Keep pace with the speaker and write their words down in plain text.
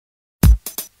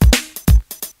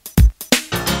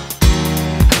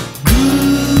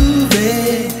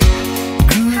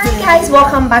guys,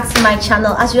 welcome back to my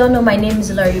channel. As you all know, my name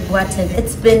is Lori Boateng.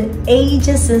 It's been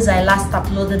ages since I last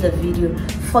uploaded a video.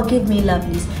 Forgive me,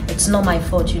 lovelies, it's not my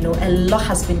fault, you know. A lot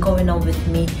has been going on with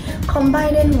me,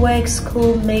 combining work,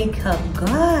 school, makeup.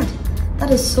 God,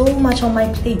 that is so much on my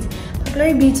plate. But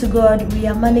glory be to God, we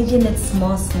are managing it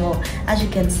small. As you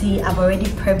can see, I've already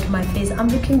prepped my face. I'm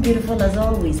looking beautiful as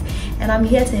always, and I'm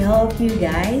here to help you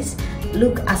guys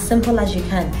look as simple as you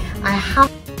can. I have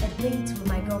a date with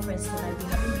my girlfriends tonight. We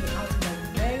haven't been out in a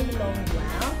very long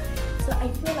while, so I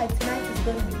feel like tonight is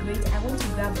going to be great. I want to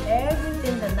grab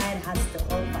everything the night has to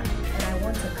offer, and I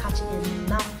want to catch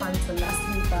enough fun to last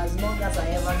me for as long as I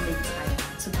ever make time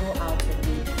to go out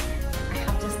again. I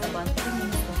have just about 3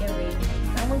 minutes to get ready.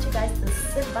 I want you guys to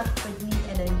sit back with me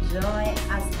and enjoy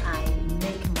as I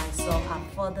make myself up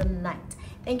for the night.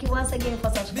 Thank you once again for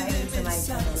subscribing to my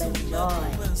channel. Enjoy.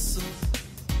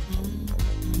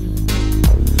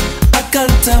 I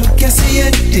can't guess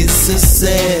this is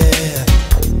it.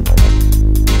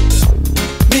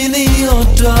 Mini your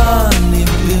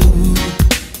darling blue.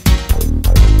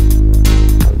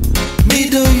 Me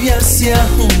do yes ya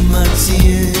humati.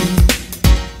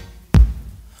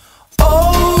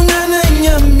 Oh nana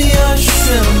nyami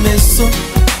ashwe meso.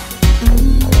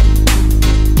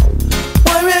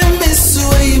 Where miss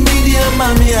way media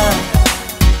mamia.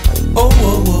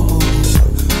 Oh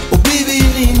baby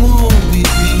ni mo baby.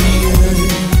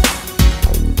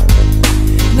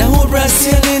 Now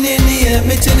Brazilian in the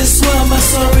meeting is swam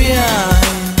sorry.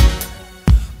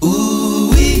 Ooh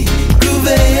we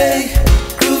groovy.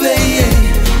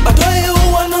 But why you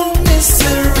want to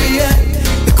misery?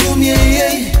 Come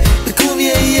yeah.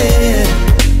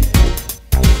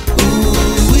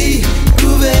 Ooh we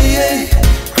groovy.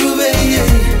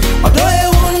 But why you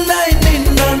want night in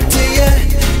Antwi?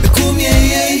 Come yeah.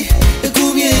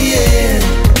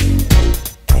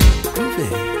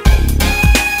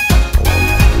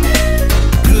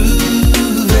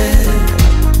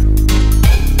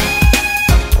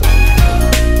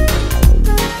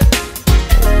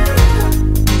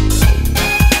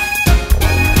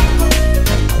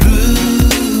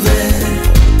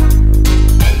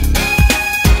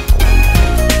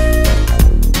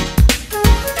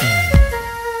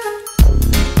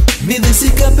 Me the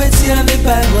sick appetite and the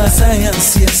bag was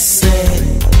science, yes,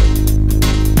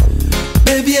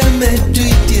 baby, I met do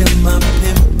it in my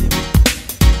pimp.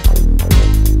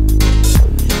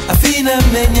 I feel a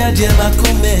menya jema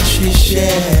come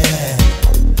share.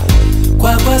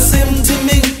 Kwa sim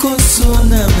me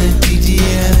consona me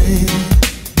didia.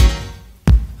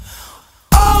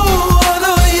 Oh, I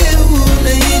know you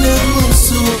na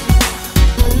musu.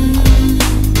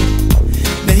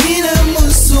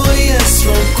 Yes,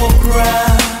 from Kokra.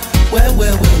 Well.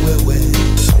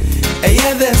 I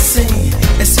hear them sing,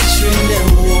 a situation in the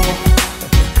war.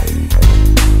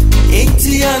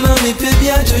 Itiana, me baby,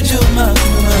 I jojo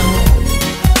makuma.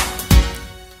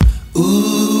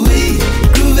 Ooh,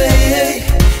 groovy.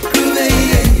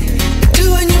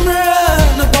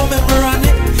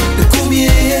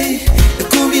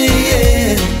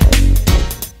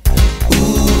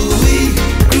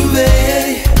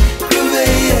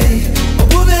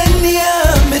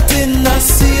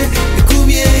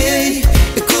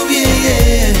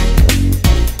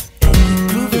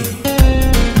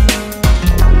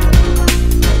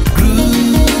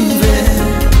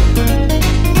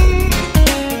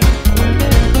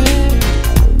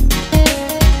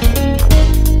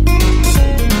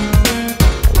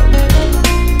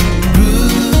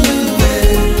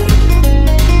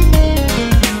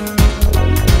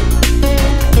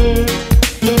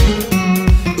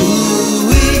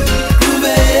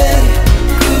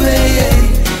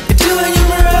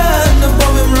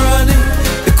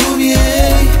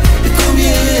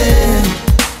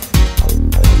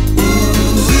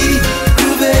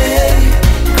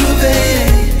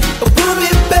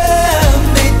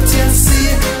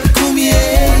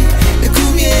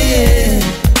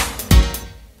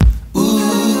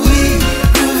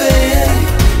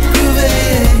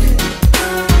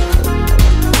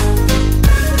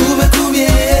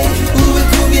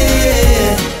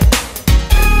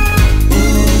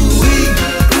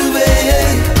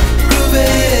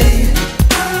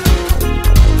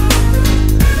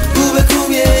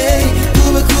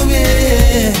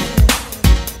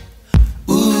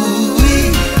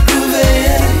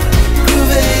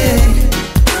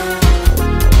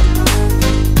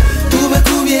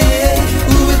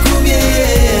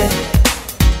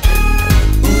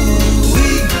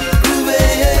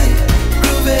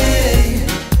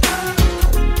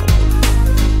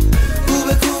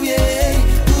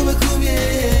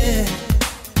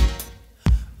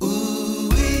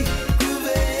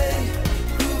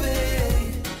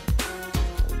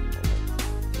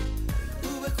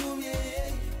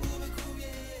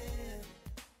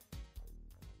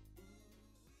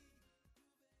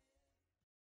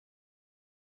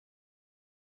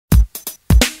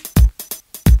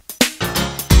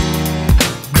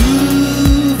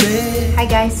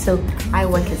 guys, so eye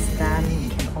work is done. You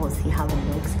can all see how it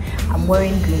looks. I'm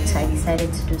wearing green, so I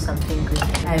decided to do something green.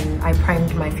 I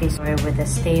primed my face with a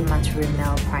Stay Matte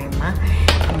Rimmel primer.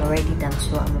 I'm already done,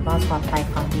 so I'm about to apply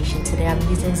foundation. Today I'm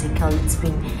using Zikel. It's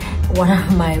been one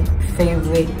of my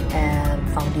favorite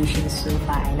foundations so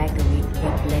far. I like the way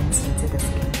it blends into the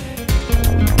skin.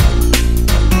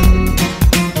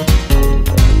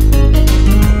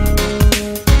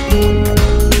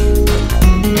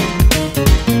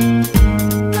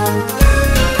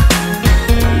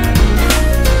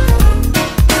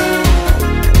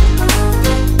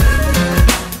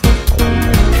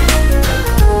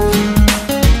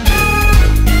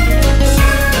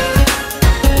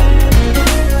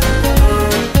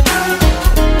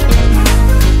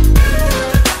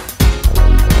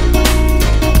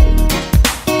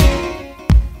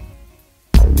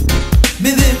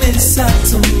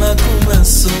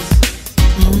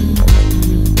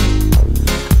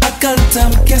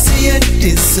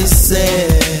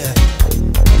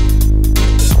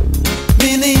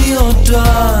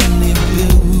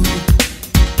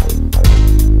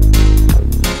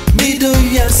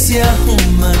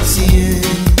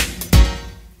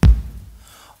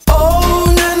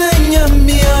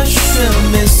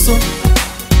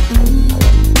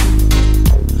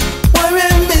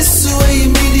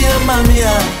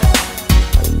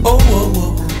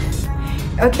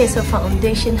 Okay, so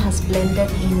foundation has blended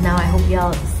in now. I hope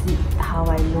y'all see how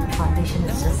I look. Foundation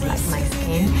is just like my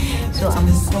skin. So I'm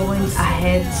going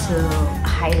ahead to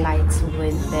highlight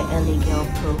with the LA Girl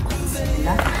Pro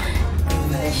Concealer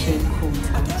in the shade Cool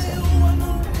Town.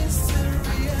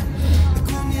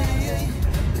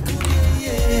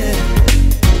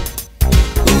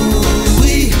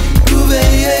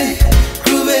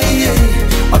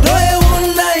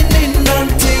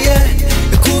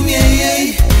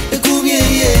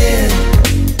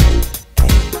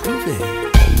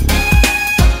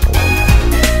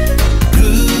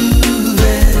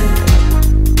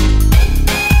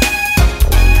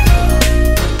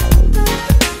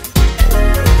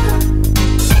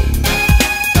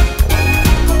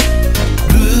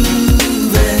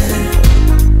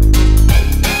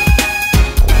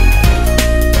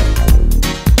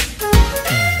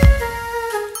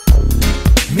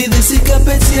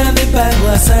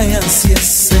 Science,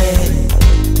 yes,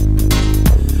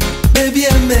 baby, I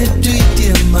met you,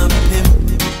 dear, my pimp.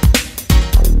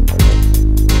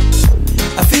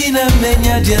 I feel a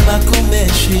mania, dear, my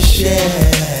commercial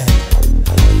share.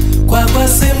 Quite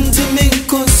same to me,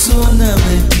 consona,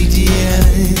 my dear.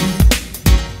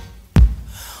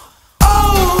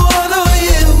 Oh, I know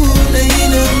you,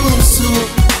 Nahina Musu.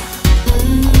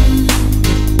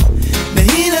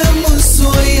 Nahina Musu,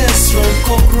 yes, from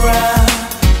Kokra.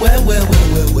 Well.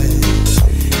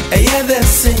 I hear them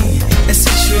sing, a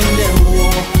situation in the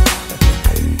war.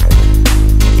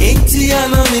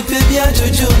 Itiana, me baby, I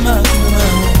jojo mama.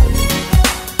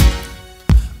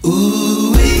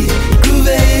 Ooh,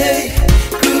 groovy.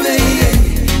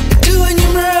 Do when you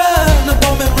run, no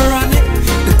problem, run it.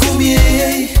 The kumie.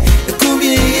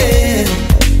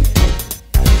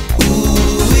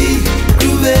 Ooh,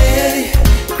 groovy.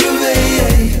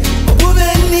 A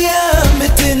woman, yeah,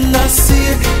 metin nasi.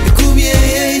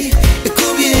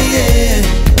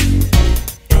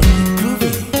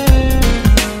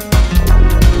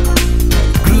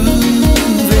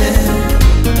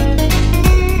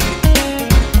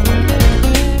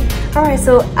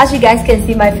 So as you guys can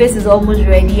see, my face is almost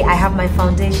ready. I have my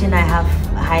foundation, I have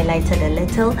highlighted a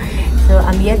little, so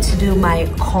I'm yet to do my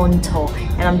contour,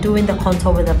 and I'm doing the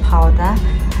contour with a powder,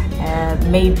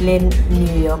 Maybelline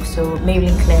New York, so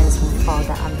Maybelline Clear and Smooth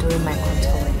powder. I'm doing my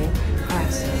contour with it.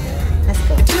 Alright, so let's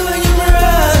go.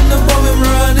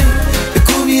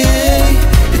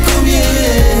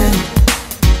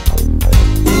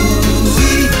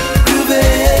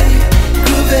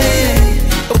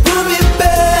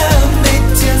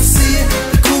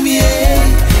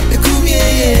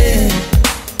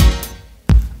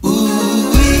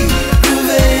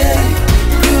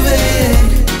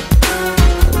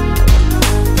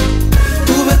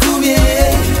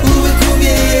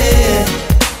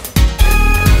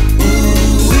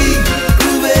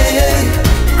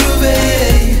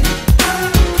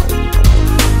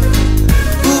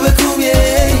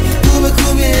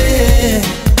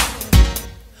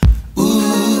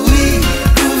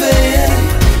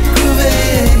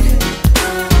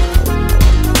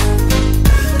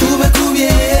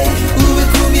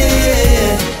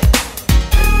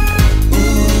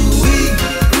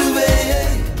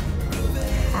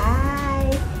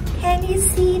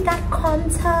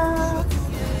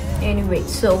 Anyway,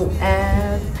 so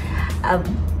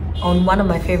on one of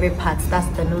my favorite parts, that's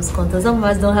the nose contour. Some of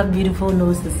us don't have beautiful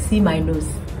noses. See my nose.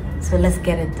 So let's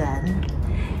get it done.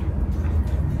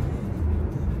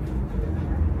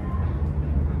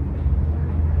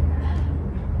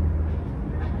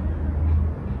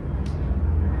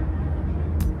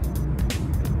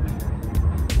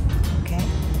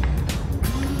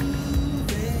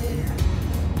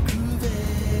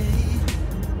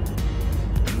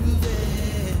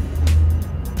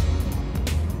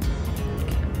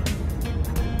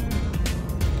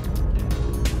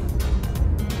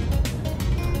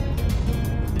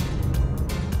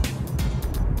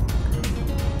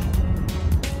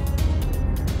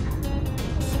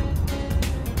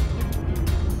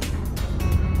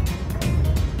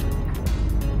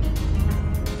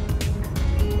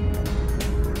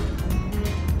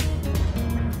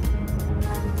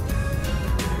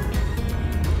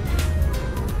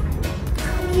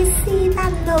 You see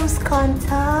that nose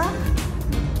contour?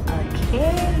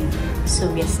 Okay,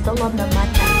 so we're still on the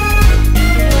matter.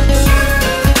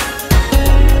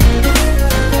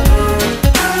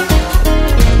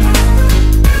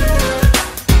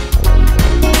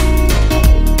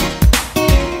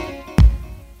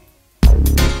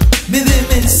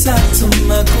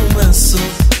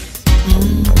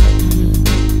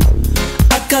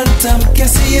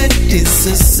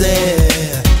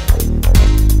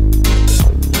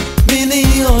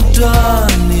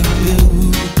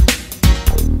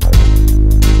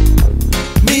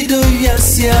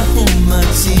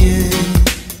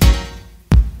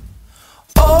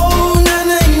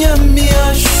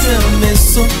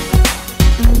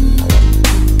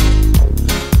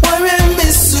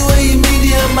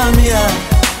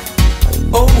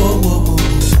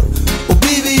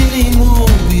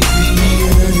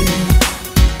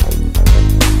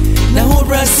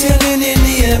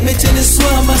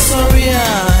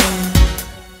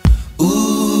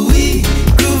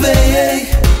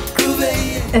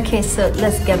 Okay, so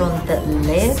let's get on the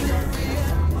lip.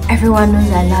 Everyone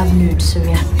knows I love nude, so we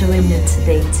are doing it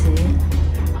today too.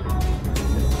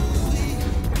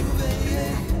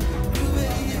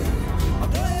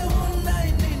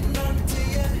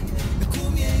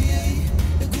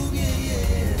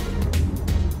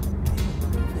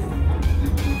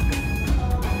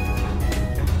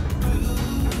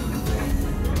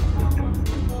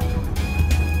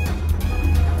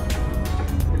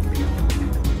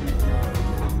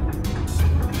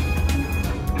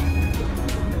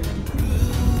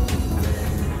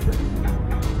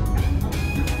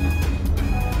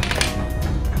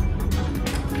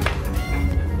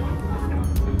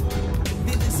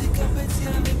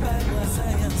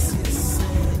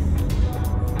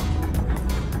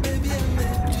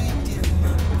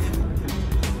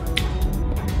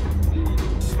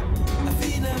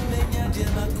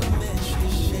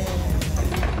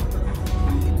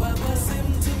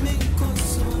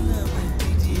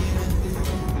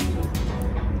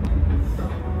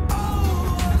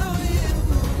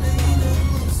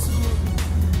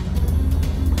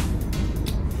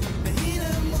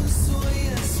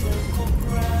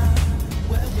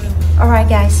 Alright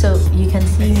guys, so you can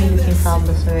see me looking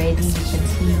fabulous already. You can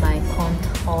see my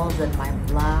contours and my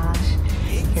blush.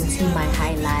 You can see my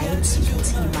highlights. You can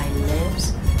see my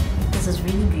lips. This is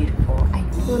really beautiful. I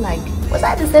feel like, was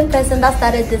I the same person that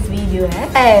started this video?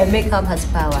 Hey, makeup has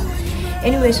power.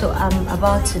 Anyway, so I'm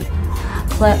about to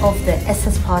clear off the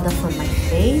excess powder from my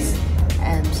face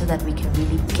so that we can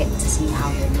really get to see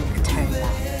how the look turned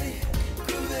out.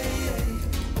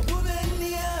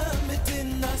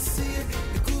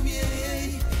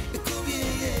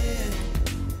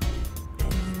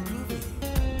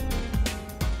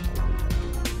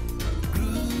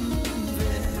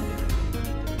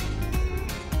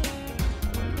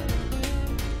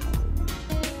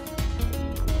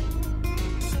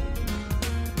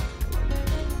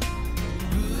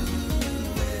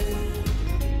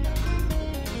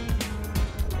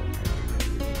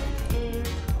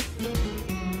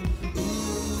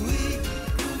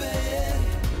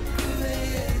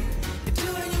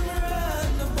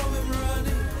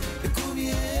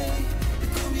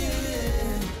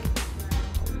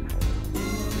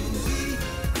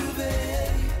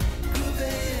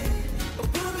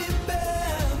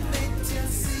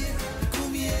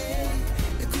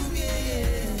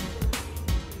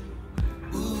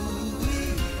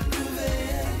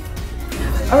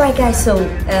 Alright guys, so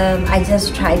I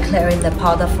just tried clearing the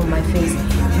powder from my face.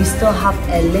 We still have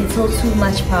a little too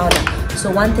much powder.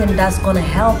 So one thing that's gonna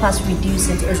help us reduce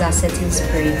it is our setting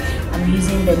spray. I'm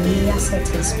using the Nia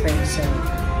setting spray. So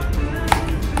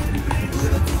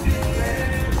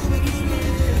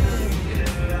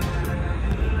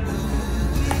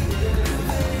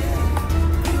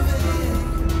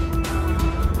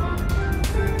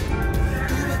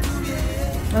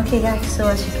Okay guys, so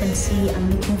as you can see, I'm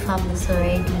looking fabulous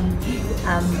already.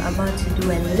 I'm about to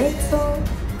do a little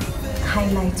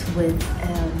highlight with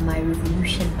my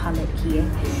Revolution palette here.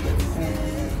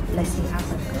 Let's see how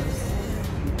that goes.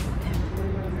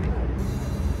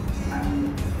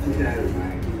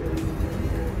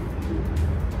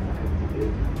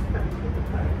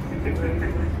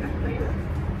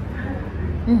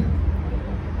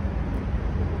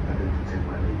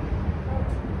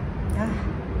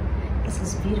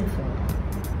 This is beautiful.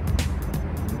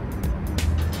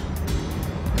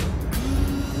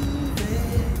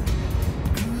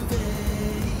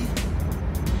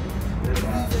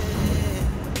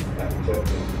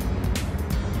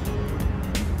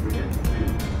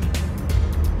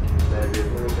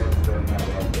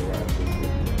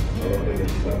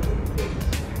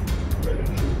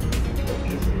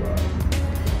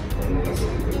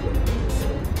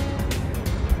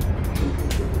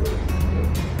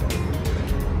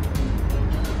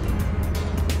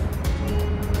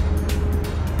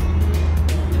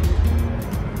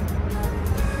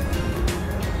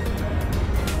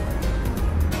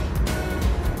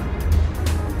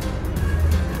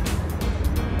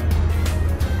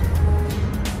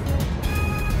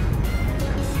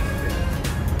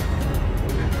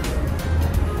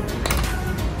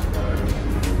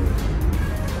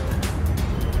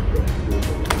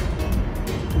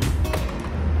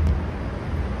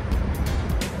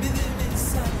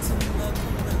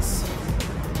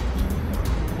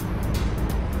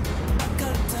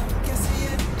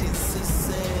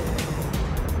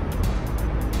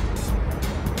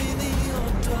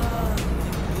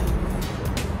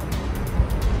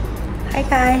 Hi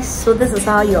guys, so this is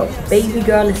how your baby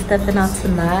girl is stepping out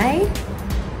tonight.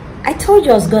 I told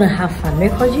you I was gonna have fun.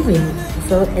 What do you mean?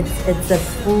 So it's a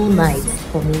full night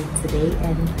for me today,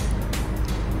 and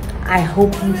I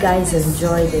hope you guys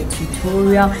enjoyed the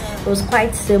tutorial. It was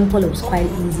quite simple, it was quite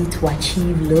easy to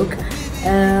achieve look.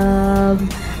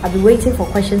 I'll be waiting for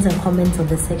questions and comments on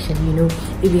the section. You know,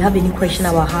 if you have any question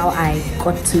about how I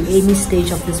got to any stage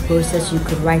of this process, you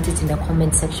could write it in the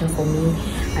comment section for me.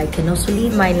 I can also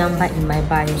leave my number in my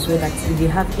bio so that if you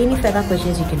have any further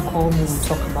questions, you can call me, we'll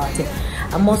talk about it.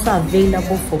 I'm also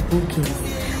available for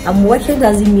bookings. I'm working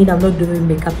doesn't mean I'm not doing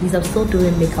makeup. Please, I'm still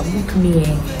doing makeup. Book me,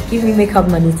 give me makeup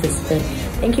money to spend.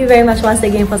 Thank you very much once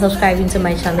again for subscribing to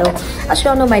my channel. As you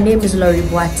all know, my name is Lori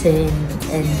Boateng,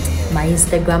 and my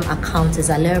Instagram account is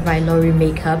Eyehair by Lori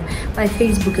Makeup. My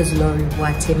Facebook is Lori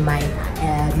Boateng. My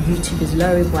YouTube is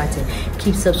Lori Boateng.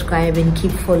 Keep subscribing,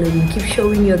 keep following, keep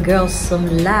showing your girls some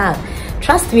love.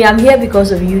 Trust me, I'm here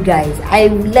because of you guys. I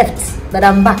left, but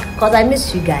I'm back because I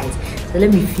miss you guys. So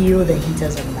let me feel the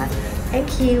heaters on that.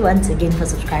 Thank you once again for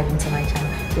subscribing to my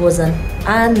channel. It was an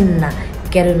honor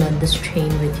getting on this train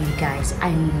with you guys.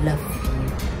 I love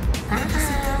you.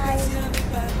 Bye.